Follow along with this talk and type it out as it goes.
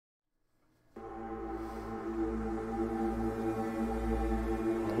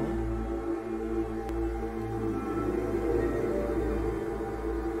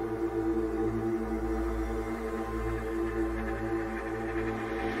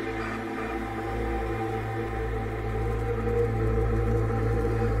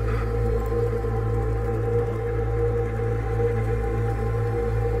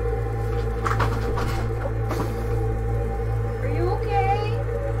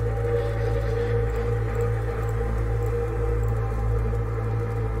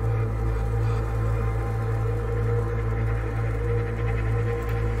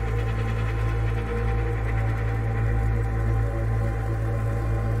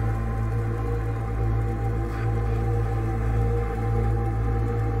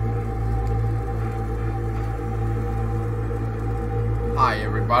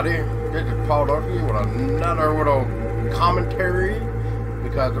everybody. This is Paul Duffy with another little commentary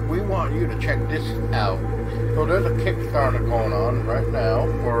because we want you to check this out. So there's a Kickstarter going on right now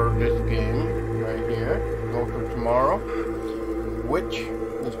for this game right here, Ghost of Tomorrow, which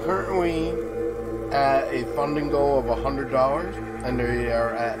is currently at a funding goal of $100, and they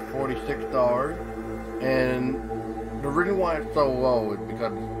are at $46. And the reason why it's so low is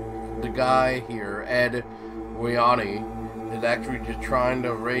because the guy here, Ed Wiani, is actually just trying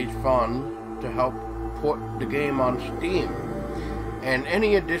to raise funds to help put the game on Steam. And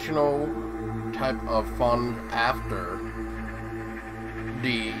any additional type of funds after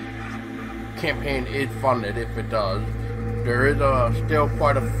the campaign is funded, if it does, there is still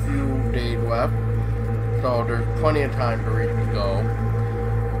quite a few days left, so there's plenty of time to reach the goal.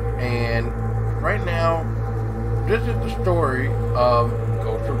 And right now, this is the story of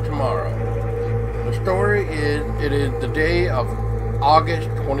Ghost of Tomorrow. The story is, it is the day of August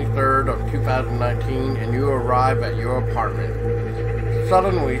 23rd of 2019, and you arrive at your apartment.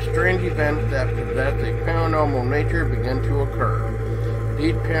 Suddenly, strange events that possess a paranormal nature begin to occur.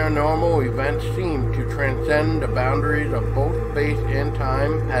 These paranormal events seem to transcend the boundaries of both space and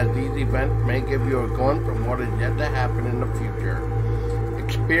time, as these events may give you a glimpse of what is yet to happen in the future.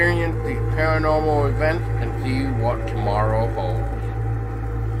 Experience these paranormal events and see what tomorrow holds.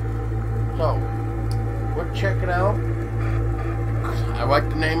 So, we'll check it out. I like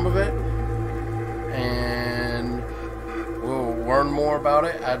the name of it, and we'll learn more about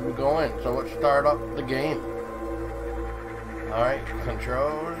it as we go in. So let's start up the game. Alright,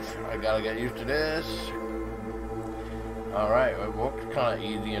 controls. I gotta get used to this. Alright, it looks kind of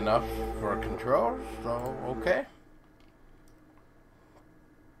easy enough for controls, so okay.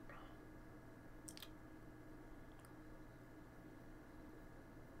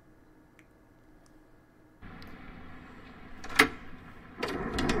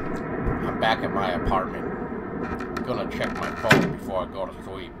 Back at my apartment. I'm gonna check my phone before I go to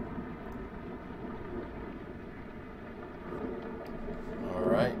sleep.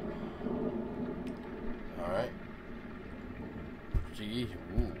 Alright. Alright. See,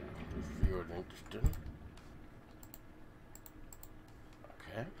 ooh, this feels interesting.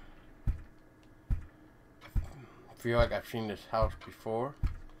 Okay. I feel like I've seen this house before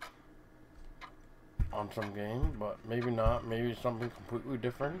on some game, but maybe not. Maybe it's something completely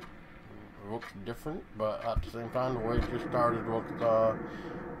different. It looks different, but at the same time, the way it just started looks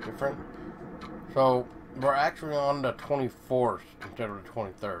different. So we're actually on the 24th instead of the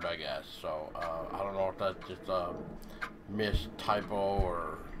 23rd, I guess. So I don't know if that's just a missed typo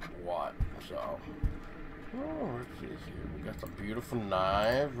or what. So let's see here. We got some beautiful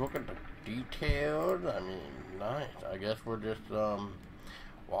knives. Look at the details. I mean, nice. I guess we're just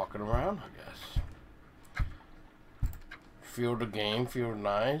walking around, I guess. Feel the game, feel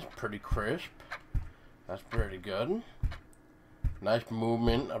nice, pretty crisp. That's pretty good. Nice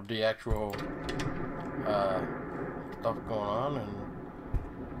movement of the actual stuff going on. And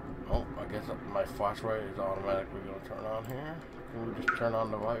oh, I guess my flashlight is automatically gonna turn on here. Can we just turn on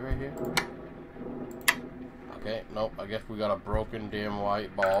the light right here? Okay, nope, I guess we got a broken damn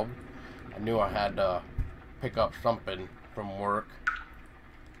light bulb. I knew I had to pick up something from work,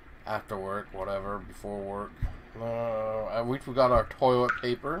 after work, whatever, before work. At least we got our toilet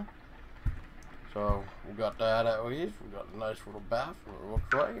paper, so we got that at least. We got a nice little bathroom. It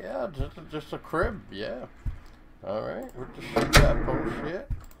looks like, yeah, just a crib, yeah. All right, we'll just shoot that bullshit.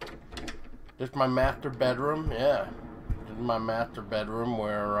 This is my master bedroom, yeah. This is my master bedroom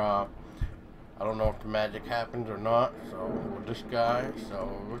where I don't know if the magic happens or not. So with this guy, so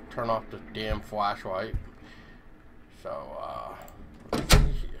we'll turn off this damn flashlight. So let's see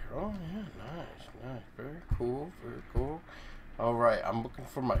here. Oh yeah, nice. Nice, very cool, very cool. Alright, I'm looking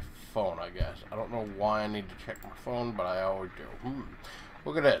for my phone, I guess. I don't know why I need to check my phone, but I always do.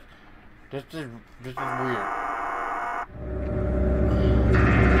 Look at this. This is weird.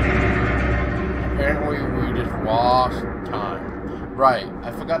 Apparently we just lost time. Right,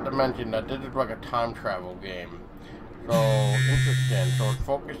 I forgot to mention that this is like a time travel game. So, interesting. So it's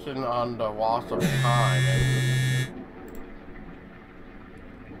focusing on the loss of time.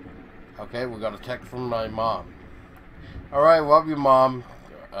 Okay, we got a text from my mom. Alright, love you, Mom.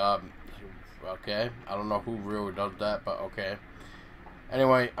 Okay, I don't know who really does that, but okay.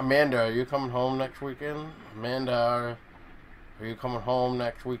 Anyway, Amanda, are you coming home next weekend? Amanda, are you coming home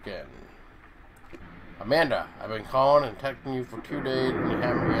next weekend? Amanda, I've been calling and texting you for 2 days and you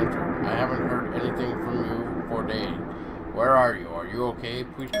haven't answered. I haven't heard anything from you for days. Where are you? Are you okay?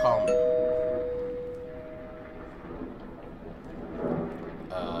 Please call me.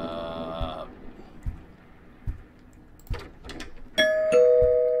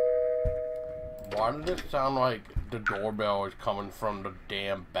 Why did it sound like the doorbell is coming from the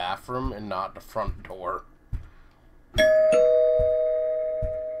damn bathroom and not the front door?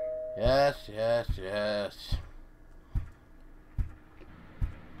 Yes, yes, yes.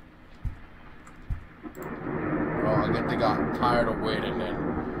 Well, I guess they got tired of waiting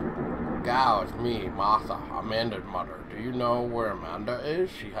then. Gal, it's me, Martha, Amanda's mother. Do you know where Amanda is?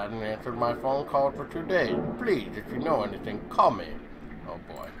 She hasn't answered my phone call for 2 days. Please, if you know anything, call me. Oh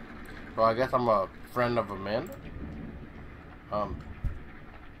boy. So I guess I'm a friend of Amanda?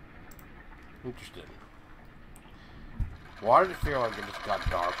 Interesting. Why did it feel like it just got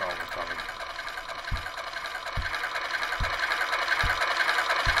dark all of a sudden?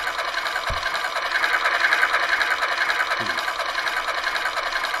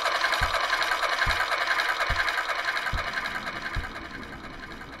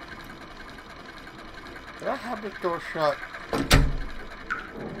 Did I have this door shut?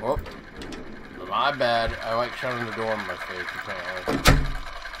 Oh, my bad. I like shutting the door in my face, apparently.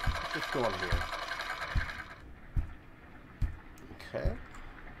 Let's just go in here. Okay.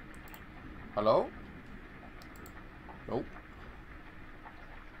 Hello? Nope.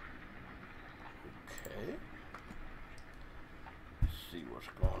 Okay. Let's see what's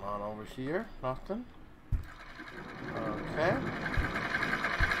going on over here. Nothing. Okay.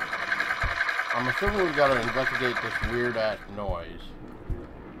 I'm assuming we gotta investigate this weird ass noise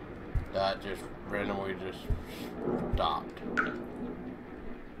that just randomly just stopped.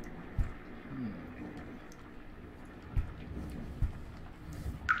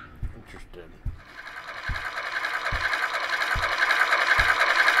 Interesting.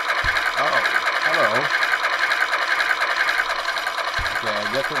 Oh, hello. Okay, I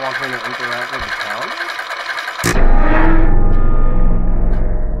guess it wants me to interact with the sound.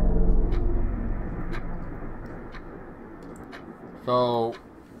 So,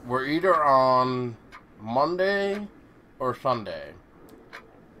 we're either on Monday or Sunday.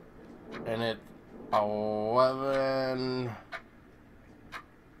 And it's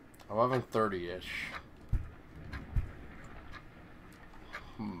 11:30-ish.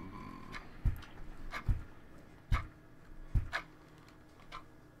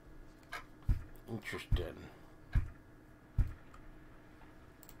 Interesting.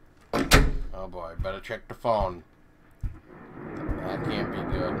 Oh boy, better check the phone. That can't be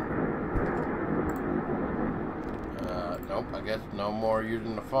good. Nope, I guess no more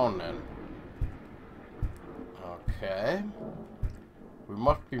using the phone then. Okay. We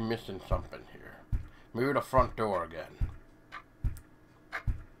must be missing something here. Maybe the front door again.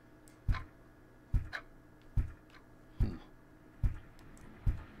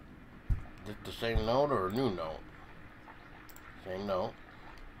 Is it the same note or a new note? Same note.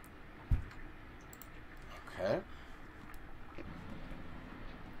 Okay.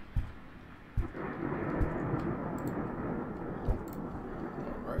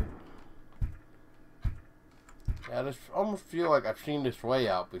 Alright. Yeah, I just almost feel like I've seen this way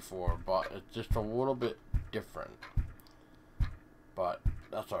out before, but it's just a little bit different. But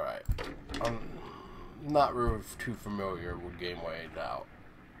that's alright. I'm not really too familiar with game way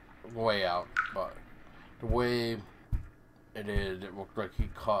out, but the way it is, it looks like he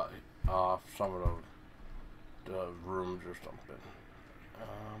cut off some of the rooms or something.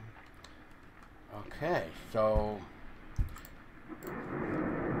 Okay, so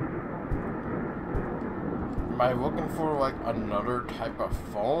am I looking for like another type of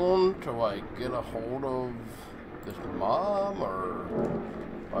phone to like get a hold of this mom, or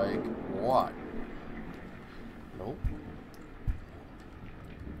like what? Nope.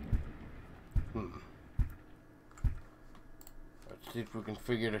 Let's see if we can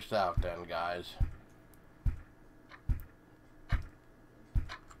figure this out then, guys.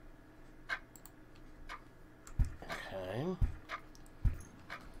 Okay.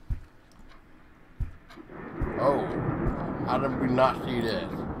 Oh, how did we not see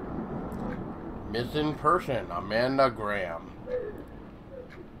this? Missing person, Amanda Graham.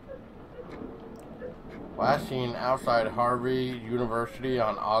 Last seen outside Harvard University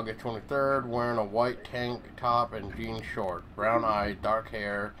on August 23rd, wearing a white tank top and jean shorts, brown eyes, dark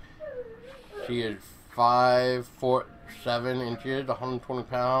hair. She is 5'7" 120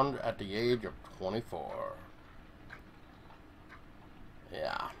 pounds at the age of 24.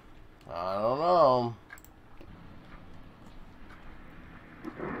 Yeah, I don't know.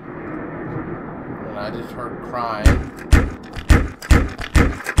 And I just heard crying.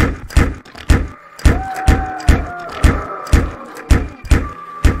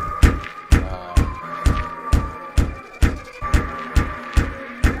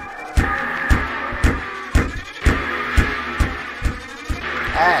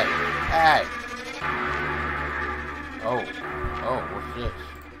 Hey,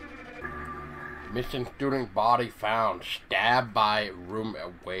 Missing student body found. Stabbed by roommate.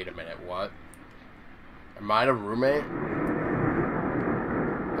 Wait a minute, what? Am I the roommate?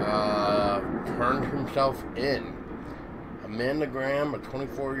 Turned himself in. Amanda Graham, a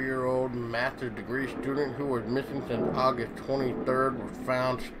 24-year-old master's degree student who was missing since August 23rd, was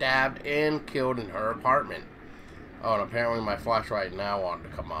found stabbed and killed in her apartment. Oh, and apparently my flashlight now wanted to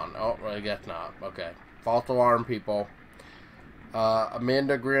come on. Oh, I guess not. Okay. False alarm, people.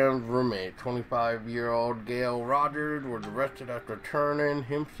 Amanda Graham's roommate, 25-year-old Gail Rogers, was arrested after turning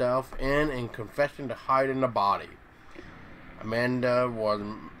himself in and confessing to hiding the body. Amanda was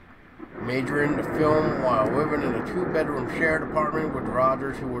majoring in film while living in a two-bedroom shared apartment with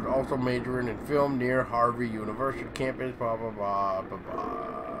Rogers, who was also majoring in film near Harvard University campus, blah, blah, blah, blah,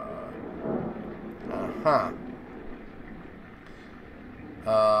 blah.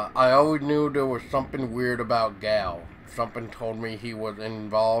 I always knew there was something weird about Gal. Something told me he was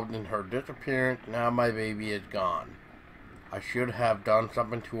involved in her disappearance. Now my baby is gone. I should have done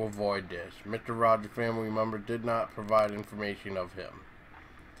something to avoid this. Mr. Rogers' family members did not provide information of him.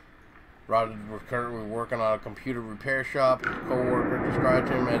 Rogers was currently working on a computer repair shop. His co-worker described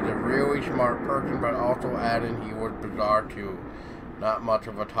him as a really smart person, but also adding he was bizarre too. Not much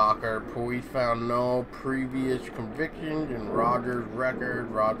of a talker. Police found no previous convictions in Rogers' record.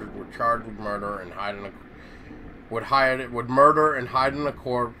 Rogers was charged with murder and hiding a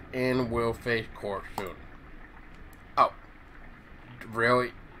corpse and will face court soon. Oh,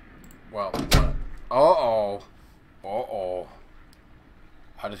 really? Well, what? Uh-oh.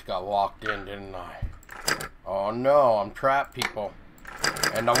 I just got locked in, didn't I? Oh no, I'm trapped, people.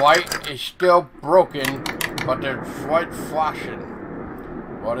 And the light is still broken, but there's light flashing.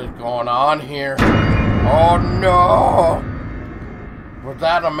 What is going on here? Oh no! Was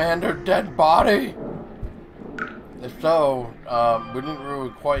that Amanda's dead body? If so, we didn't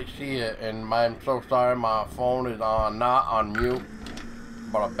really quite see it, and I'm so sorry my phone is on, not on mute.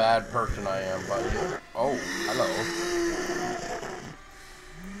 What a bad person I am, but... Oh, hello.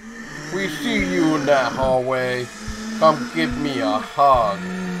 We see you in that hallway. Come give me a hug.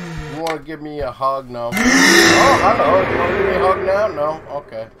 You want to give me a hug? No. Oh, hello. You want to give me a hug now? No?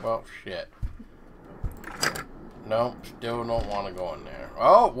 Okay. Well, shit. No, still don't want to go in there.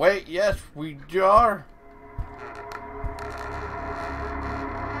 Oh, wait. Yes, we are.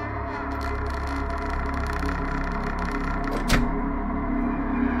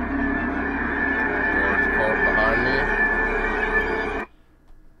 Door's closed behind me.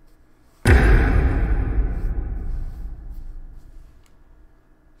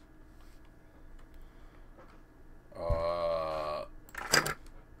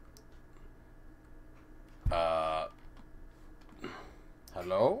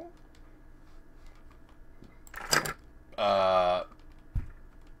 Hello?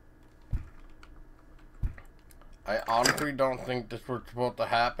 I honestly don't think this was supposed to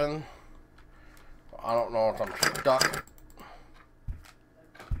happen. I don't know if I'm stuck.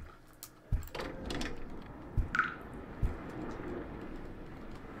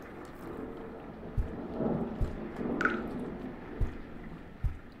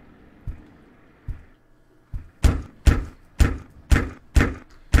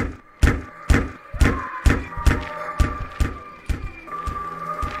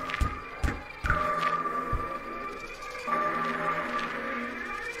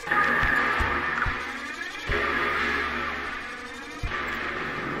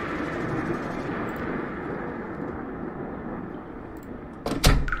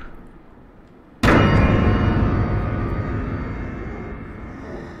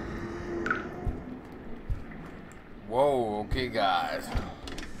 Whoa, okay guys.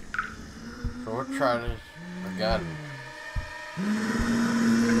 So we'll try this again.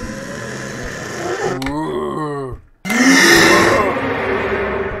 Ooh.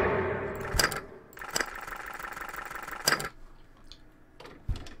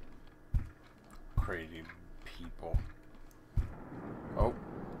 Crazy people. Oh.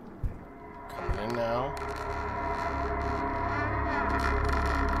 Coming in now.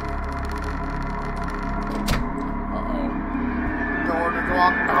 Door is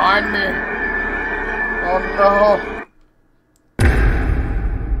locked behind me. Oh no.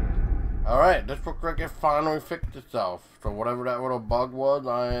 Alright, this looks like it finally fixed itself. So whatever that little bug was,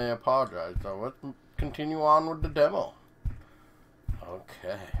 I apologize. So let's continue on with the demo.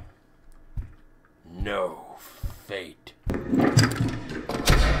 Okay. No fate.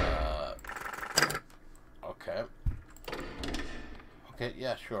 Okay. Okay,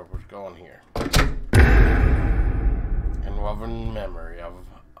 yeah, sure, we're going here. In loving memory of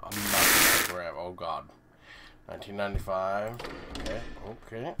Amanda Graham. Oh God. 1995.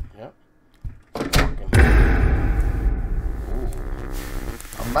 Okay, yep. can... Ooh.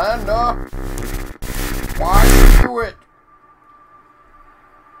 Amanda! Why did you do it?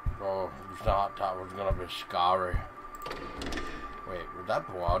 Oh, you thought that was gonna be scary. Wait, was that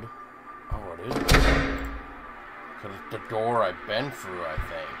blood? Oh, it is. Because it's the door I've been through, I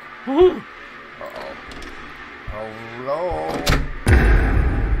think. Uh-oh. Hello?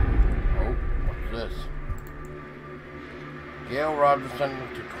 Oh, what's this? Gail Rogers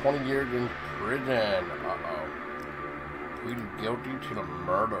sentenced to 20 years in prison. Uh-oh. Pleaded guilty to the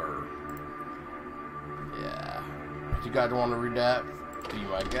murder. Yeah. If you guys want to read that, be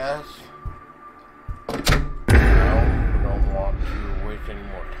my guess. No, we don't want to waste any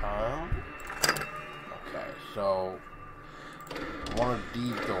more time. Okay, so one of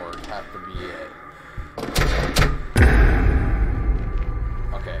these doors has to be it.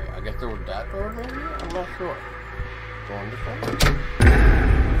 Okay, I guess there was that door maybe? I'm not sure. Going this way?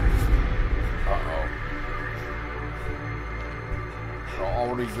 Uh-oh. So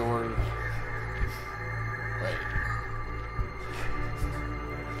all these doors... Wait.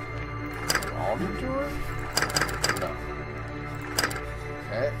 All these doors? No.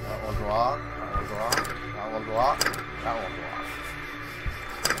 Okay, that one's locked. That one's locked. That one's locked. That one's locked.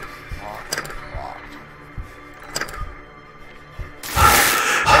 Locked. Locked.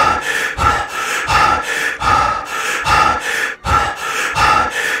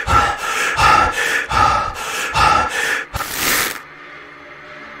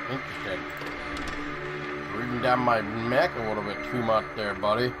 Interesting. Breathing down my neck a little bit too much there,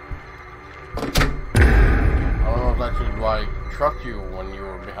 buddy. I don't know if that's just why I trust you when you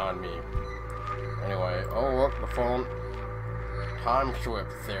were behind me. Anyway, oh look, the phone. Time slip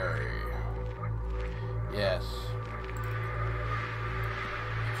theory. Yes.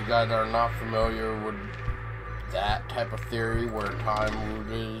 If you guys are not familiar with that type of theory where time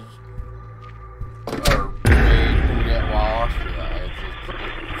loses or days can get lost, yeah,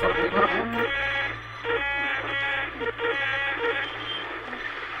 it's something.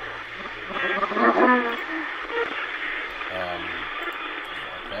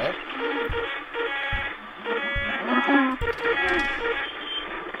 Okay.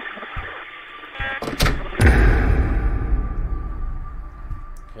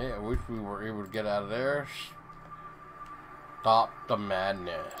 Okay, I wish we were able to get out of there. Stop the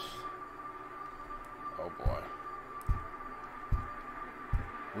madness. Oh boy.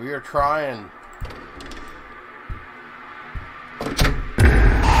 We are trying.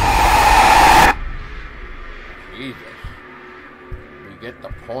 Jesus. We get the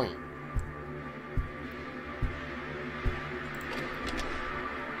point.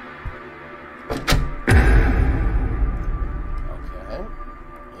 Okay.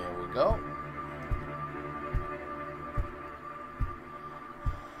 Here we go.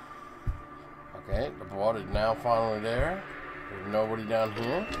 Okay, the blood is now finally there. There's nobody down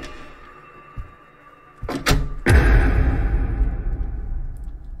here.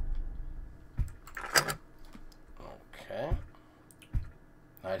 Okay.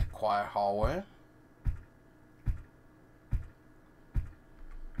 Nice quiet hallway.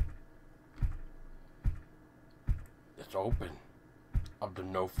 It's open. Of the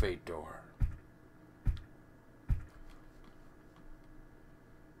no fate door.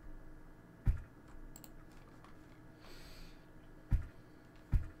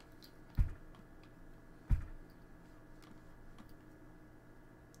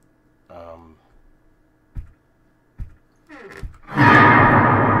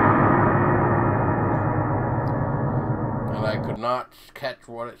 And I could not catch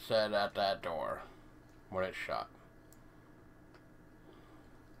what it said at that door when it shut.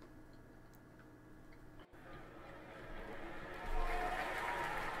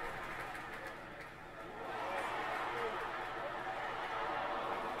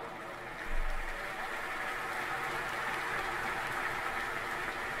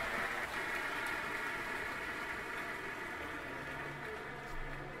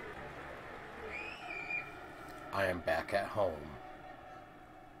 I am back at home.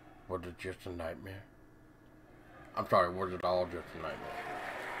 Was it just a nightmare? I'm sorry, was it all just a nightmare?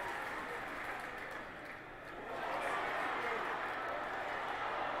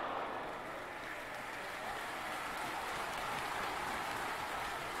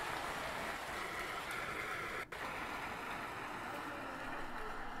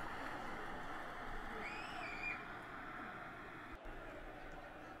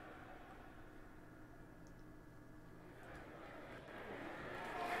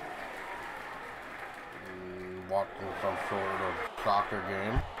 Watching some sort of soccer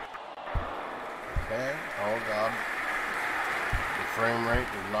game. Okay, oh god. The frame rate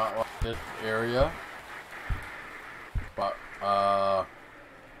is not like this area. But,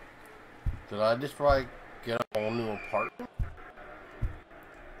 did I just, like, get a whole new apartment?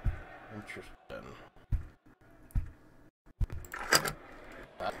 Interesting.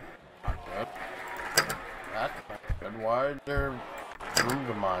 That's not good. That's not good. Why are there rooms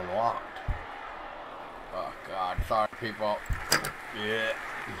of mine locked? Oh, God. Sorry, people. Yeah.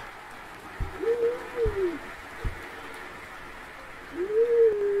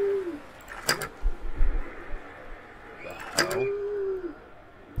 The hell?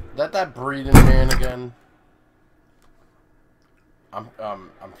 Is that breathing man again? I'm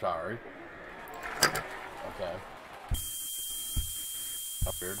sorry. Okay.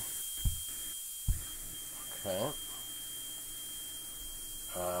 That's weird. Okay.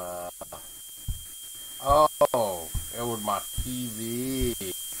 Oh, it was my TV.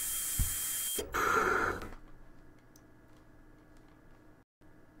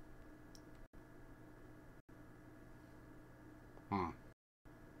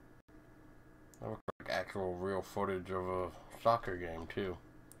 That looks like actual real footage of a soccer game, too.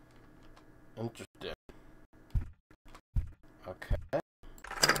 Interesting. Okay.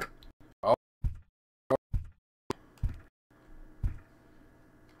 Oh.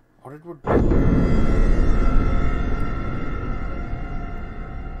 What did we do?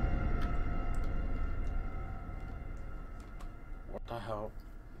 What the hell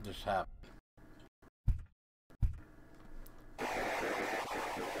just happened?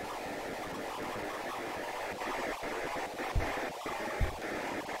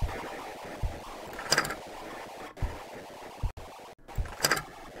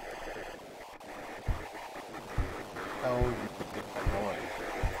 Oh, noise.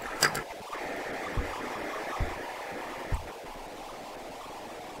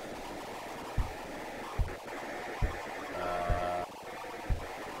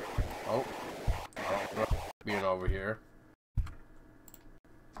 Oh, I don't know being over here.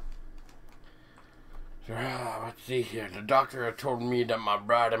 Let's see here. The doctor had told me that my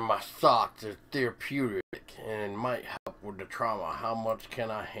bride and my socks is therapeutic and might help with the trauma. How much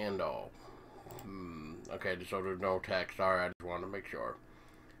can I handle? Okay, so there's no text. Sorry, I just wanted to make sure.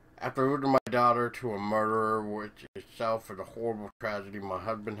 After losing my daughter to a murderer, which itself is a horrible tragedy, my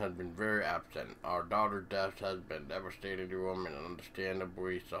husband has been very absent. Our daughter's death has been devastating to him, and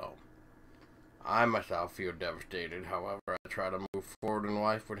understandably so. I myself feel devastated. However, I try to move forward in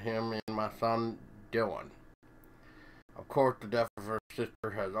life with him and my son, Dylan. Of course, the death of her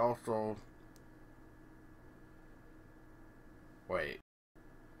sister has also... Wait.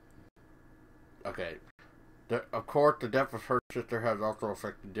 Okay. Of course, the death of her sister has also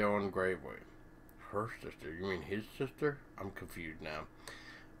affected Dylan gravely. Her sister? You mean his sister? I'm confused now.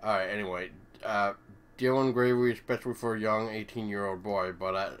 Alright, anyway. Dylan gravely, especially for a young 18-year-old boy,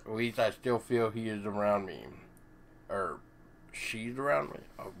 but at least I still feel he is around me. Or, she's around me?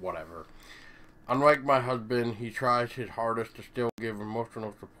 Whatever. Unlike my husband, he tries his hardest to still give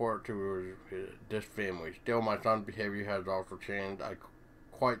emotional support to this family. Still, my son's behavior has also changed. I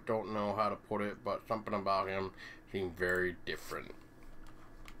quite don't know how to put it, but something about him seems very different.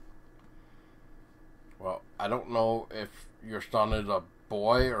 Well, I don't know if your son is a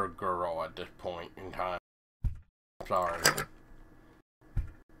boy or girl at this point in time. Sorry.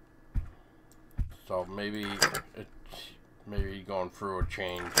 So maybe it's going through a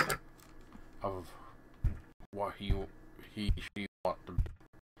change of what she wants to be.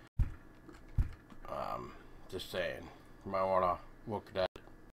 Just saying. You might want to look at that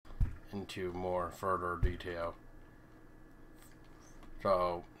into more further detail.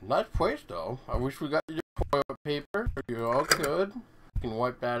 So, nice place though. I wish we got your toilet paper. You all good. You can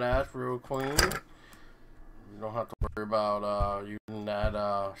wipe that ass real clean. You don't have to worry about using that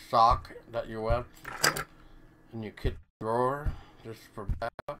sock that you left in your kitchen drawer just for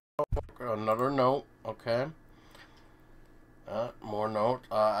backup. Another note, okay. More notes.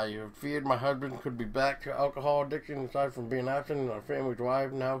 I feared my husband could be back to alcohol addiction. Aside from being absent in our family's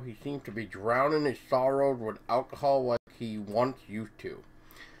life, now he seems to be drowning his sorrows with alcohol like he once used to.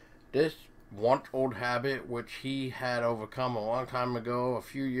 This once old habit, which he had overcome a long time ago, a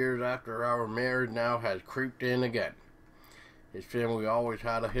few years after our marriage, now has creeped in again. His family always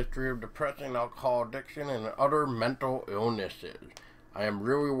had a history of depression, alcohol addiction, and other mental illnesses. I am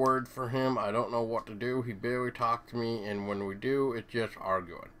really worried for him. I don't know what to do. He barely talks to me, and when we do, it's just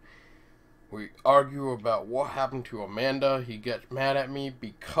arguing. We argue about what happened to Amanda. He gets mad at me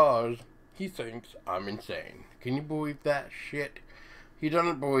because he thinks I'm insane. Can you believe that shit? He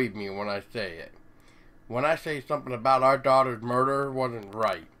doesn't believe me when I say it. When I say something about our daughter's murder wasn't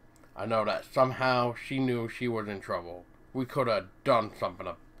right, I know that somehow she knew she was in trouble. We could have done something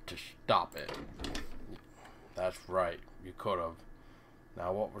to stop it. That's right. You could have.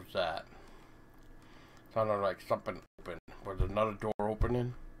 Now, what was that? Sounded like something open. Was another door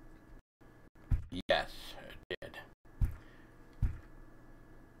opening? Yes, it did.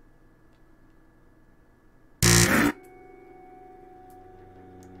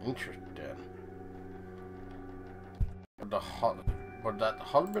 Interesting. Was that the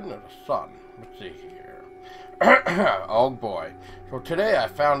husband or the son? Let's see here. Oh boy. So today I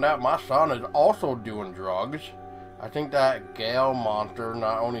found out my son is also doing drugs. I think that Gale monster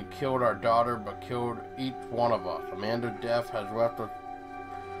not only killed our daughter, but killed each one of us. Amanda's death has left us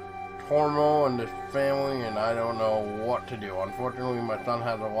turmoil in this family, and I don't know what to do. Unfortunately, my son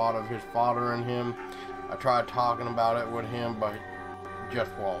has a lot of his father in him. I tried talking about it with him, but he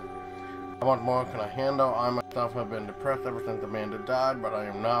just won't. How much more can I handle? I myself have been depressed ever since Amanda died, but I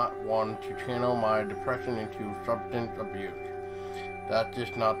am not one to channel my depression into substance abuse. That's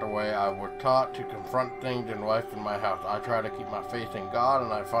just not the way I was taught to confront things in life in my house. I try to keep my faith in God,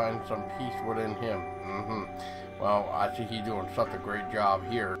 and I find some peace within Him. Well, I see He's doing such a great job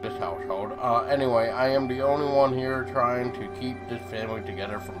here in this household. Anyway, I am the only one here trying to keep this family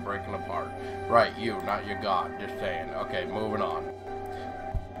together from breaking apart. Right, you, not your God. Just saying. Okay, moving on.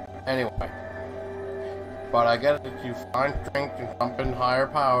 Anyway. But I guess if you find strength in something higher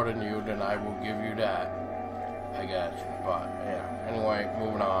power than you, then I will give you that. I guess, but yeah. Anyway,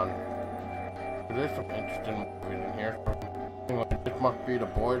 moving on. There's some interesting movies in here. Anyway, this must be the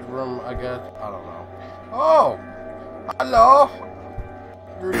boys' room, I guess. I don't know. Oh! Hello!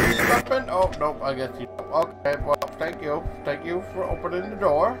 You need something? Oh, nope, I guess you don't. Okay, well, thank you. Thank you for opening the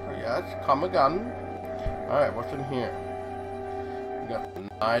door. Yes, come again. Alright, what's in here? We got some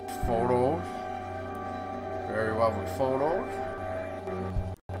nice photos. Very lovely photos.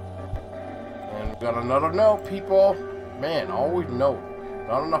 And we got another note, people. Man, always note.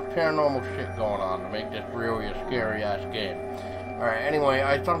 Not enough paranormal shit going on to make this really a scary-ass game. Alright, anyway,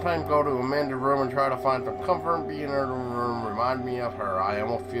 I sometimes go to Amanda's room and try to find some comfort. Being in her room remind me of her. I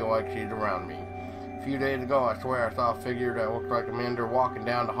almost feel like she's around me. A few days ago, I swear I saw a figure that looked like Amanda walking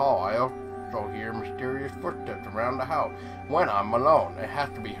down the hall. I also hear mysterious footsteps around the house. When I'm alone, it has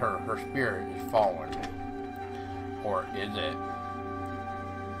to be her. Her spirit is following me. Or is it?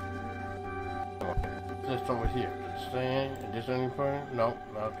 What's this over here? Is this anything? No?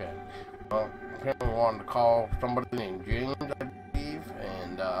 Okay. Well, apparently we wanted to call somebody named James, I believe,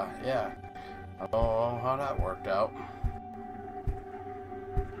 and, yeah. I don't know how that worked out.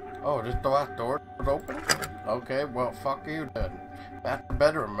 Oh, this the last door was open? Okay, well, fuck you then. That's the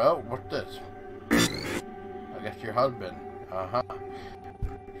bedroom. Oh, what's this? I guess your husband. Uh-huh.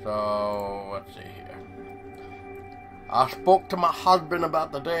 So, let's see here. I spoke to my husband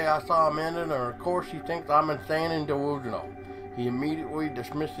about the day I saw Amanda, and of course he thinks I'm insane and delusional. He immediately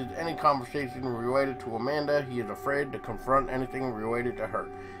dismisses any conversation related to Amanda. He is afraid to confront anything related to her.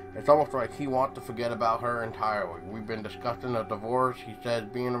 It's almost like he wants to forget about her entirely. We've been discussing a divorce. He says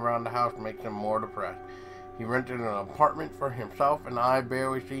being around the house makes him more depressed. He rented an apartment for himself, and I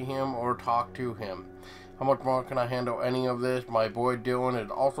barely see him or talk to him. How much more can I handle any of this? My boy Dylan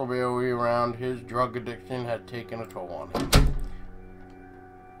is also barely around. His drug addiction has taken a toll on him.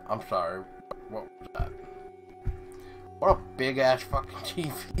 I'm sorry. What was that? What a big ass fucking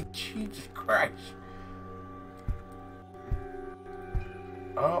TV. Jesus Christ.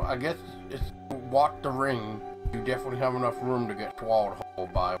 Oh, I guess it's Walk the Ring. You definitely have enough room to get swallowed whole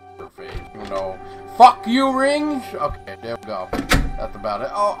by her face. You know. Fuck you, rings! Okay, there we go. That's about it.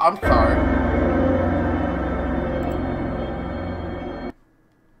 Oh, I'm sorry.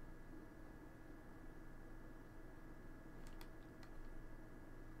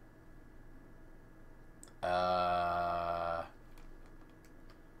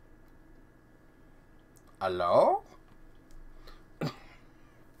 Hello?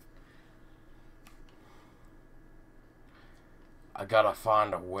 I gotta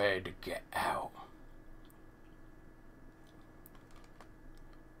find a way to get out.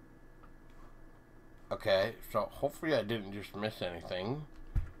 Okay, so hopefully I didn't just miss anything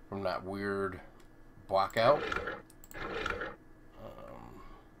from that weird blackout.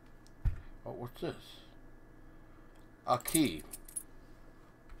 Oh, what's this? A key.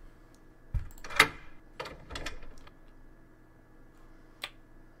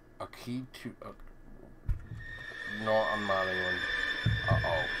 A key to... no, I'm not even...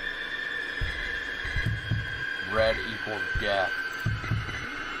 Uh-oh. Red equals death.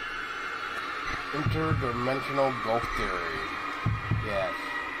 Interdimensional ghost theory. Yes.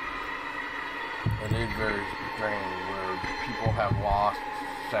 It is very strange where people have lost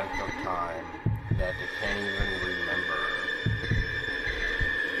sense of time that they can't even remember.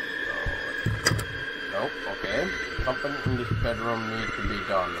 So, Nope, okay. Something in this bedroom needs to be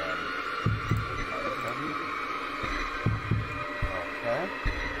done then. Okay.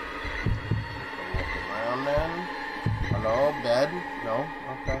 Look around then. Hello, bed? No?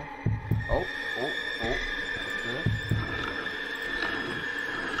 Okay. Oh. What's this?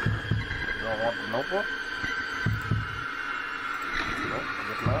 You don't want the notebook? Nope, I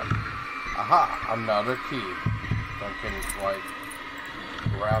guess not. Aha! Another key. So I can, like,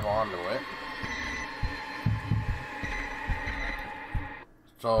 grab onto it.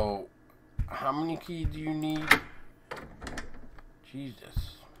 So, how many keys do you need?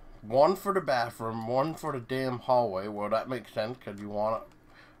 Jesus. One for the bathroom, one for the damn hallway. Well, that makes sense because you want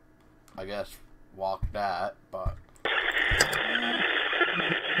to, I guess, walk that, but...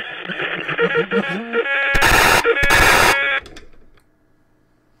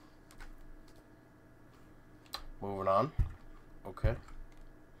 Moving on. Okay.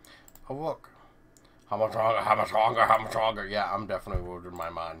 Oh, look. How much longer? Yeah, I'm definitely losing my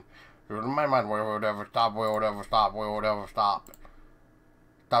mind. Losing my mind. Will it ever stop?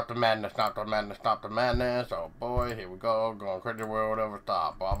 Stop the madness, stop the madness. Oh boy, here we go. Going crazy, will it ever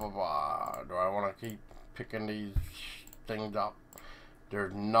stop? Blah, blah, blah. Do I want to keep picking these things up?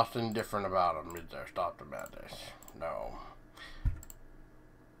 There's nothing different about them, is there? Stop the madness. No.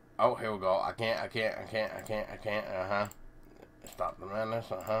 Oh, here we go. I can't. Stop the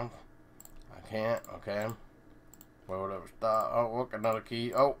madness, I can't, okay. Will it ever stop? Oh, look, another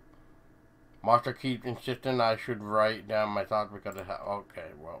key. Oh. Master keeps insisting I should write down my thoughts because it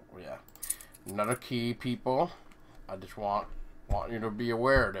okay, well, yeah. Another key, people. I just want you to be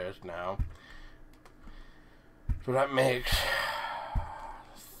aware of this now. So that makes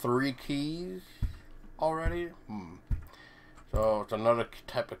 3 keys already. So it's another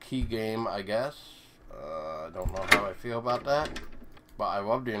type of key game, I guess. I don't know how I feel about that, but I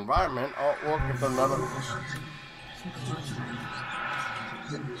love the environment. Oh, look, it's another.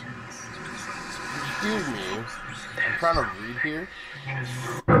 Excuse me, I'm trying to read here.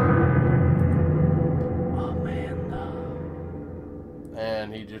 Amanda.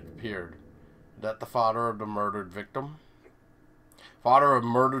 And he just appeared. Is that the father of the murdered victim? Father of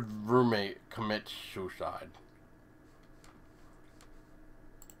murdered roommate commits suicide.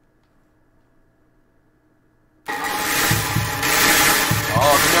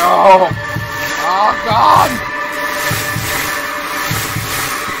 Oh no! Oh God!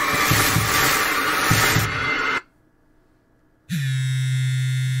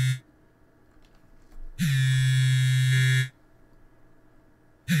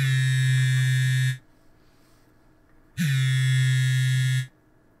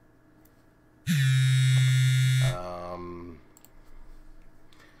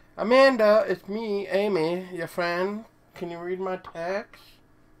 Amanda, it's me, Amy, your friend. Can you read my text?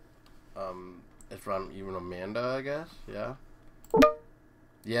 It's from even Amanda, I guess. Yeah.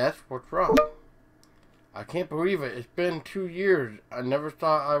 Yes, what's wrong? I can't believe it. It's been 2 years. I never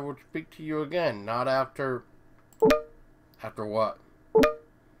thought I would speak to you again. Not after... After what?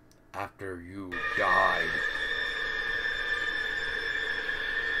 After you died.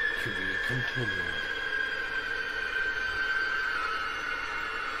 To be continued.